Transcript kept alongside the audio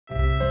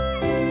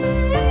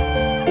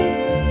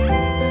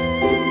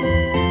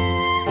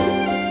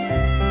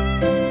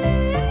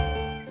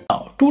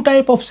two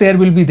type of share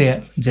will be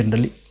there.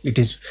 Generally it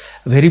is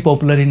very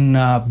popular in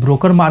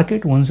broker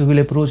market. Once you will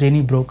approach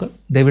any broker,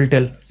 they will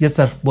tell, yes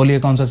sir, बोलिए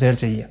कौन सा share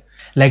चाहिए.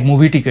 Like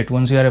movie ticket,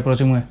 once you are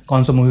approaching,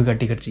 कौन सा movie का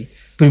ticket चाहिए.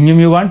 Premium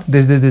you want,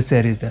 this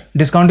share is there.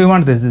 Discount you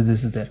want, this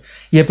is there.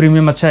 ये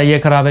premium अच्छा है, ये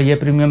खराब है, ये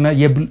premium है,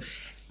 ये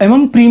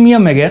among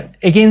premium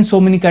again so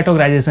many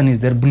categorization is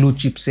there. Blue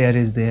chip share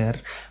is there.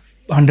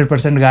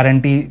 100%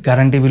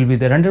 guarantee will be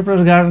there.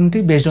 100%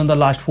 guarantee based on the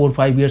last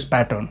 4-5 years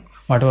pattern,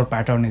 whatever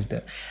pattern is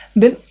there.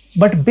 Then,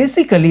 but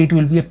basically it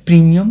will be a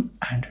premium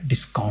and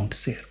discount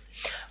share.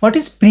 What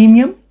is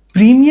premium?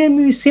 Premium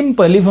is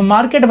simple. If a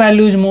market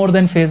value is more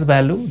than face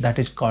value, that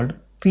is called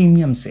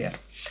premium share,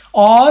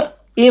 or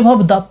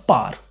above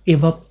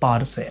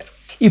par share.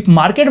 If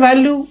market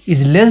value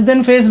is less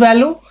than face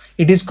value,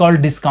 it is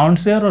called discount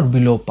share or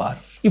below par.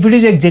 If it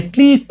is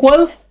exactly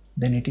equal,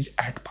 then it is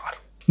at par.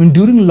 I mean,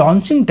 during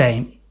launching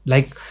time,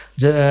 like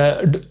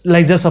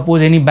just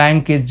suppose any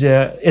bank is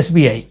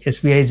SBI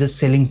is just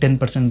selling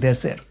 10% their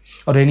share,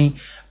 or any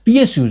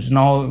PSUs.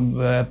 Now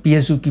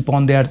PSU keep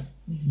on, they are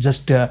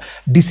just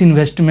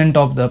disinvestment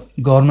of the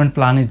government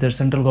plan is there,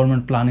 central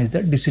government plan is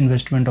there,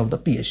 disinvestment of the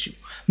PSU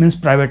means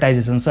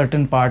privatization.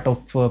 Certain part of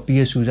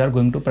PSUs are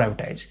going to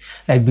privatize,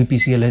 like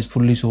BPCL has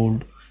fully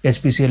sold,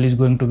 HPCL is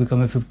going to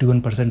become a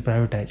 51%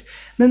 privatized.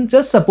 Then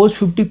just suppose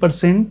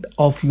 50%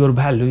 of your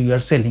value you are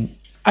selling.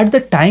 At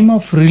the time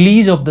of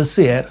release of the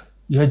share,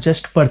 you have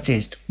just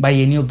purchased by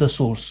any of the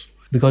source,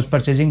 because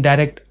purchasing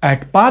direct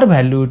at par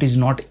value, it is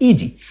not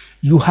easy.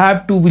 You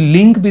have to be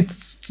linked with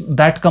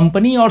that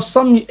company, or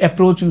some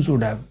approach you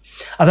should have.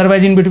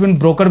 Otherwise, in between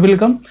broker will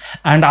come,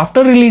 and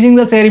after releasing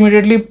the share,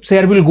 immediately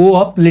share will go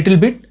up little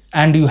bit,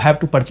 and you have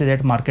to purchase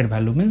at market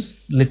value,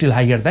 means little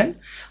higher than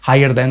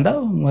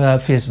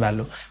the face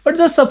value. But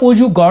just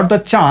suppose you got the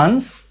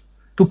chance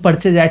to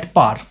purchase at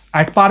par.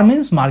 At par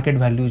means market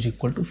value is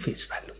equal to face value.